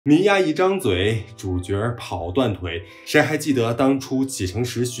米娅一张嘴，主角跑断腿。谁还记得当初启程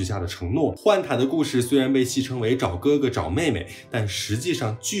时许下的承诺？换塔的故事虽然被戏称为找哥哥找妹妹，但实际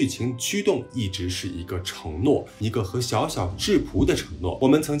上剧情驱动一直是一个承诺，一个和小小质朴的承诺。我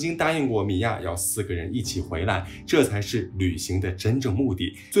们曾经答应过米娅要4个人一起回来，这才是旅行的真正目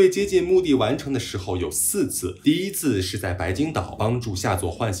的。最接近目的完成的时候有4次，第一次是在白金岛帮助夏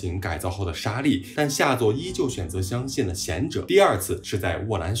佐唤醒改造后的莎莉，但夏佐依旧选择相信了贤者。第2次是在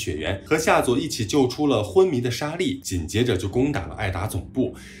沃兰雪原，和夏佐一起救出了昏迷的莎莉，紧接着就攻打了艾达总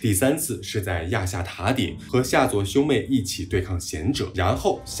部。第3次是在亚夏塔顶，和夏佐兄妹一起对抗贤者，然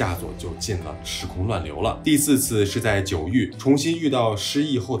后夏佐就进了时空乱流了。第4次是在九域，重新遇到失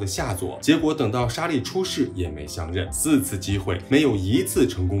忆后的夏佐，结果等到莎莉出事也没相认。4次机会没有1次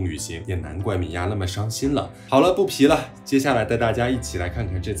成功旅行，也难怪米娅那么伤心了。好了，不皮了，接下来带大家一起来看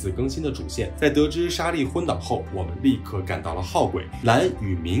看这次更新的主线。在得知莎莉昏倒后，我们立刻赶到了号轨，蓝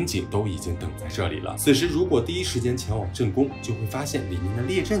与民警都已经等在这里了。此时如果第一时间前往镇宫，就会发现里面的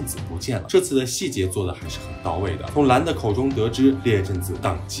列阵子不见了。这次的细节做的还是很到位的。从蓝的口中得知列阵子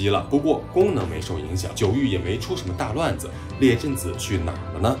宕机了，不过功能没受影响，九域也没出什么大乱子。列阵子去哪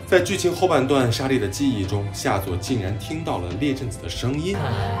儿了呢？在剧情后半段，莎莉的记忆中，夏佐竟然听到了列阵子的声音。看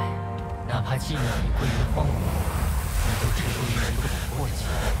来，哪怕纪念你归于荒芜，你都只属于一个不过境。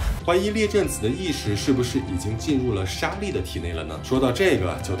怀疑列阵子的意识是不是已经进入了莎莉的体内了呢？说到这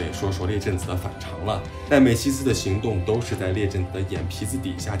个，就得说说列阵子的反常了。奈美西斯的行动都是在列阵子的眼皮子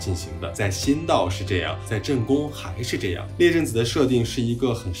底下进行的，在新道是这样，在镇宫还是这样。列阵子的设定是一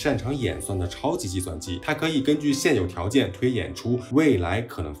个很擅长演算的超级计算机，它可以根据现有条件推演出未来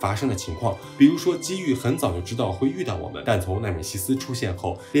可能发生的情况。比如说机遇很早就知道会遇到我们，但从奈美西斯出现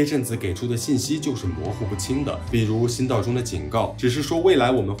后，列阵子给出的信息就是模糊不清的。比如新道中的警告，只是说未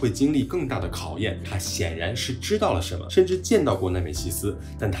来我们会经历更大的考验，他显然是知道了什么，甚至见到过奈美西斯，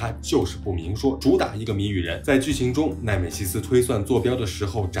但他就是不明说，主打一个谜语人。在剧情中，奈美西斯推算坐标的时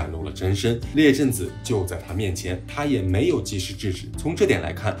候展露了真身，列阵子就在他面前，他也没有及时制止。从这点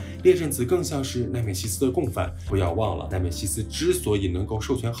来看，列阵子更像是奈美西斯的共犯。不要忘了，奈美西斯之所以能够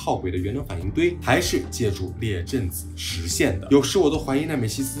授权号轨的元能反应堆，还是借助列阵子实现的。有时我都怀疑奈美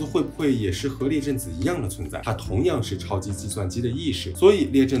西斯会不会也是和列阵子一样的存在，他同样是超级计算机的意识，所以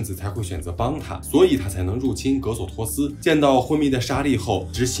列阵子才会选择帮他，所以他才能入侵格索托斯。见到昏迷的莎莉后，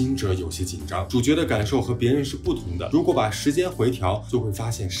执行者有些紧张。主角的感受和别人是不同的，如果把时间回调，就会发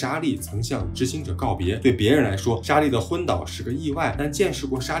现莎莉曾向执行者告别。对别人来说，莎莉的昏倒是个意外，但见识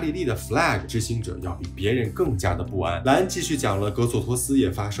过莎莉立的 flag， 执行者要比别人更加的不安。蓝继续讲了格索托斯也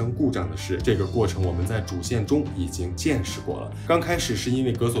发生故障的事，这个过程我们在主线中已经见识过了。刚开始是因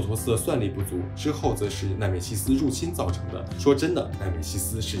为格索托斯的算力不足，之后则是奈美西斯入侵造成的。说真的，奈美西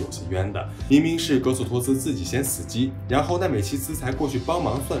斯是有些冤的，明明是格索托斯自己先死机，然后奈美西斯才过去帮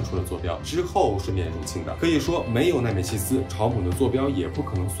忙算出了坐标，之后顺便入侵的。可以说没有奈美西斯，朝姆的坐标也不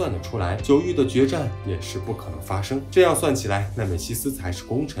可能算得出来，九域的决战也是不可能发生。这样算起来，奈美西斯才是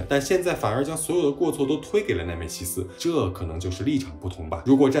功臣，但现在反而将所有的过错都推给了奈美西斯，这可能就是立场不同吧。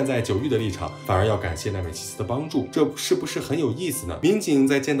如果站在九域的立场，反而要感谢奈美西斯的帮助，这是不是很有意思呢？民警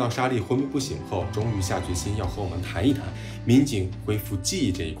在见到莎莉昏迷不醒后，终于下决心要和我们谈一谈民警恢复记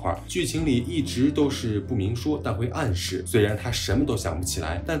忆这一块。剧情里一直都是不明说，但会暗示，虽然他什么都想不起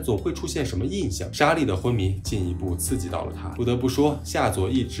来，但总会出现什么印象。莎莉的昏迷进一步刺激到了他。不得不说，夏佐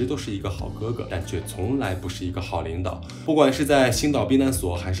一直都是一个好哥哥，但却从来不是一个好领导。不管是在星岛避难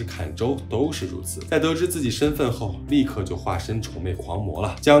所还是坎州，都是如此。在得知自己身份后，立刻就化身丑妹狂魔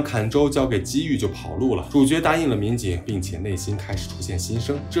了，将坎州交给机遇就跑路了。主角答应了民警，并且内心开始出现心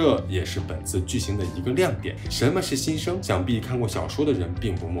声，这也是本次剧情的一个亮点。什么是心声？想必看过小说的人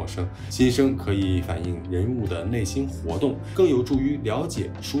并不陌生。心声可以反映人物的内心活动，更有助于了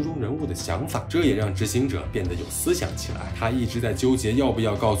解书中人物的想法，这也让执行者变得有思想起来。他一直在纠结要不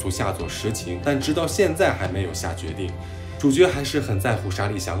要告诉夏佐实情，但直到现在还没有下决定。主角还是很在乎莎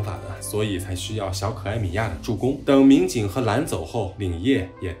莉想法的，所以才需要小可爱米娅的助攻。等民警和蓝走后，领叶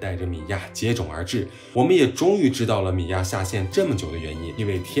也带着米娅接踵而至。我们也终于知道了米娅下线这么久的原因，因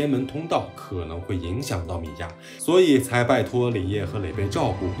为天门通道可能会影响到米娅，所以才拜托领叶和磊贝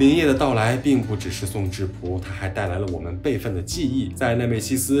照顾。领叶的到来并不只是送质朴，他还带来了我们备份的记忆。在奈美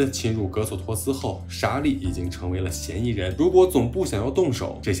西斯侵入格索托斯后，莎莉已经成为了嫌疑人。如果总部想要动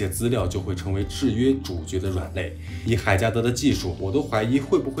手，这些资料就会成为制约主角的软肋。以海家德的技术，我都怀疑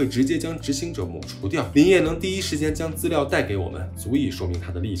会不会直接将执行者抹除掉。林业能第一时间将资料带给我们，足以说明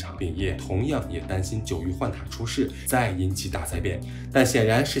他的立场。林业同样也担心九域幻塔出事，再引起大灾变，但显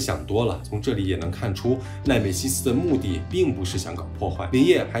然是想多了。从这里也能看出，奈美西斯的目的并不是想搞破坏。林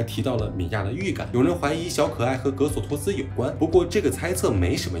业还提到了米娅的预感，有人怀疑小可爱和格索托斯有关，不过这个猜测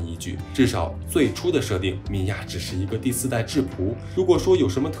没什么依据，至少最初的设定，米娅只是一个第4代质仆。如果说有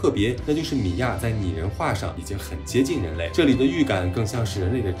什么特别，那就是米娅在拟人化上已经很接近人类，这里的预感更像是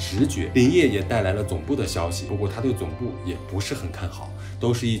人类的直觉。林业也带来了总部的消息，不过他对总部也不是很看好，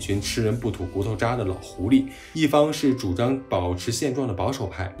都是一群吃人不吐骨头渣的老狐狸，一方是主张保持现状的保守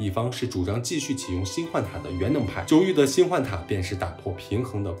派，一方是主张继续启用新幻塔的元能派。9域的新幻塔便是打破平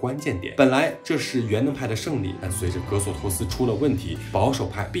衡的关键点。本来这是元能派的胜利，但随着格索托斯出了问题，保守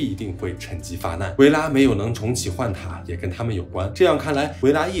派必定会趁机发难。维拉没有能重启幻塔，也跟他们有关。这样看来，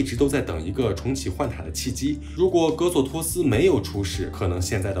维拉一直都在等一个重启幻塔的契机。如果格索托斯没有出事，可能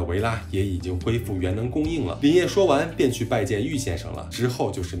现在的维拉也已经恢复元能供应了。林业说完便去拜见玉先生了，之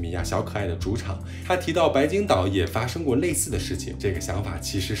后就是米娅小可爱的主场。他提到白金岛也发生过类似的事情，这个想法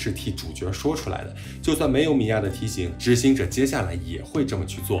其实是替主角说出来的。就算没有米娅的提醒，执行者接下来也会这么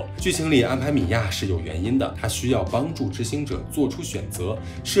去做。剧情里安排米娅是有原因的，他需要帮助执行者做出选择，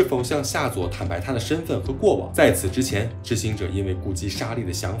是否向夏佐坦白他的身份和过往。在此之前，执行者因为顾及莎莉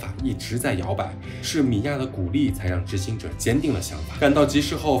的想法一直在摇摆，是米娅的鼓励才让执行者坚定了想法。赶到集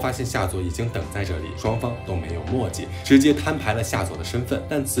市后，发现夏佐已经等在这里，双方都没有墨迹，直接摊牌了夏佐的身份。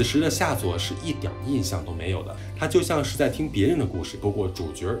但此时的夏佐是一点印象都没有的，他就像是在听别人的故事，不过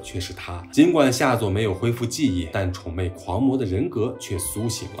主角却是他。尽管夏佐没有恢复记忆，但宠妹狂魔的人格却苏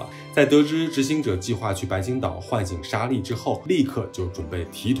醒了。在得知执行者计划去白金岛唤醒莎莉之后，立刻就准备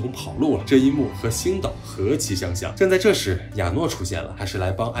提桶跑路了。这一幕和星岛何其相像。正在这时，亚诺出现了，他是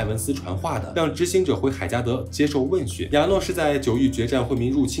来帮艾文斯传话的，让执行者回海加德接受问讯。亚诺是在9域决战惠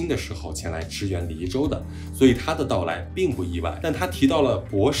民入侵的时候前来支援黎州的，所以他的到来并不意外。但他提到了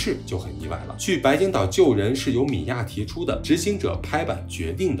博士就很意外了。去白金岛救人是由米娅提出的，执行者拍板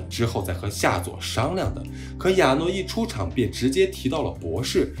决定的，之后再和夏佐商量的。可亚诺一出场便直接提到了博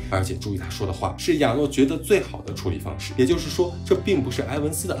士，而且注意他说的话是亚诺觉得最好的处理方式，也就是说这并不是埃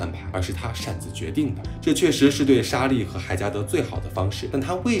文斯的安排，而是他擅自决定的。这确实是对莎莉和海加德最好的方式，但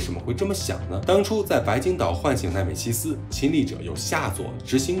他为什么会这么想呢？当初在白金岛唤醒奈美西斯，亲历者有夏佐、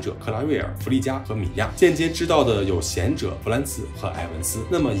执行者克拉瑞尔、弗利加和米娅，间接知道的有贤者弗兰茨和埃文斯。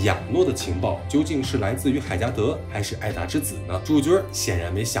那么亚诺的情报究竟是来自于海加德还是艾达之子呢？主角显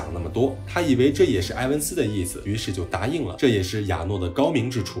然没想那么多，他以为这也是埃文斯的意思，于是就答应了。这也是亚诺的高明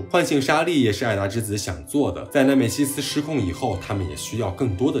之处。唤醒莎莉也是艾达之子想做的，在奈美西斯失控以后，他们也需要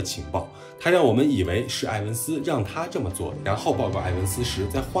更多的情报。他让我们以为是埃文斯让他这么做的，然后报告埃文斯时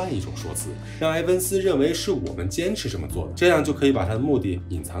再换一种说辞，让埃文斯认为是我们坚持这么做的，这样就可以把他的目的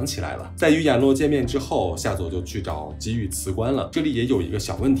隐藏起来了。在与亚诺见面之后，夏佐就去找给予辞官了。这里也有一个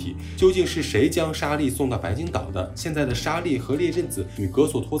小问题，究竟是谁将莎莉送到白金岛的？现在的莎莉和列阵子与格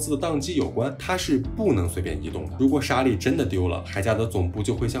索托斯的宕机有关，他是不能随便移动的。如果莎莉真的丢了，海加德总部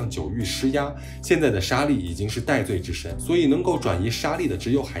就会向9域施压。现在的莎莉已经是戴罪之身，所以能够转移莎莉的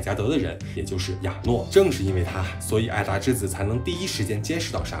只有海加德的人，也就是亚诺。正是因为他，所以艾达之子才能第一时间监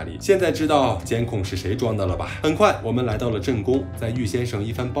视到莎莉。现在知道监控是谁装的了吧？很快我们来到了镇宫，在玉先生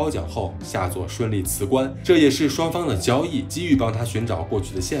一番褒奖后，夏佐顺利辞官，这也是双方的交易。给予帮他寻找过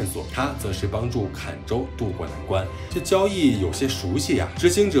去的线索，他则是帮助坎州渡过难关。这交易有些熟悉呀。执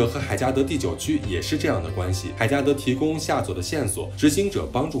行者和海加德第9区也是这样的关系，海加德提供夏佐的线索，执行者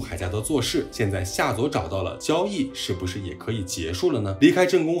帮助海加德做事。现在夏佐找到了，交易是不是也可以结束了呢？离开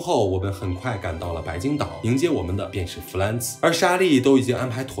镇宫后，我们很快赶到了白金岛，迎接我们的便是弗兰茨，而莎莉都已经安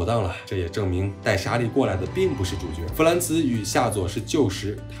排妥当了，这也证明带莎莉过来的并不是主角。弗兰茨与夏佐是旧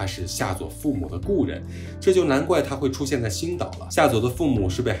识，他是夏佐父母的故人，这就难怪他会出现在星岛了。夏佐的父母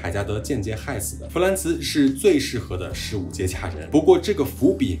是被海加德间接害死的，弗兰茨是最适合的15阶家人。不过这个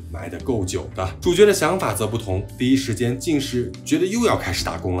伏笔埋得够久的。主角的想法则不同，第一时间竟是觉得又要开始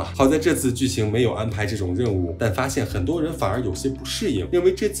打工了。好在这次剧情没有安排这种任务，但发现很多人反而有些不适应，认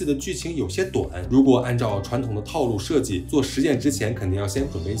为这次的剧情有些短。如果按照传统的套路设计，做实验之前肯定要先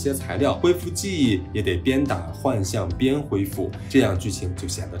准备一些材料，恢复记忆也得边打幻象边恢复，这样剧情就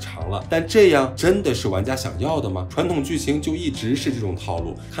显得长了。但这样真的是玩家想要的吗？传统剧情就一直是这种套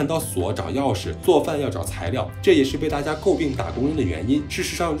路，看到锁找钥匙，做饭要找材料，这也是被大家诟病打工人的原因。事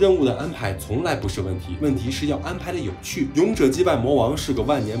实上，任务的安排从来不是问题，问题是要安排的有趣。勇者击败魔王是个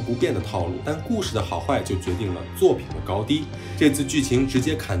万年不变的套路，但故事的好坏就决定了作品的高低。这次剧情直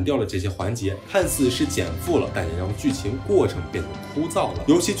接砍掉了这些环节，看似是减负了，但也让剧情过程变得枯燥了。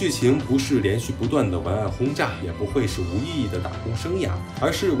游戏剧情不是连续不断的文案轰炸，炸，也不会是无意义的打工生涯，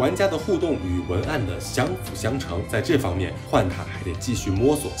而是玩家的互动与文案的相辅相成。在这方面，幻塔还得继续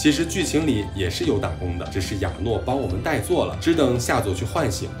摸索。其实剧情里也是有打工的，只是亚诺帮我们代做了，只等夏佐去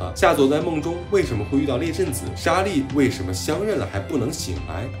唤醒了。夏佐在梦中为什么会遇到烈震子？莎莉为什么相认了还不能醒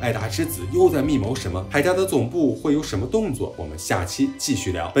来？艾达之子又在密谋什么？海家的总部会有什么动作？我们下期继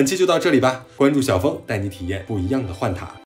续聊。本期就到这里吧，关注小峰，带你体验不一样的幻塔。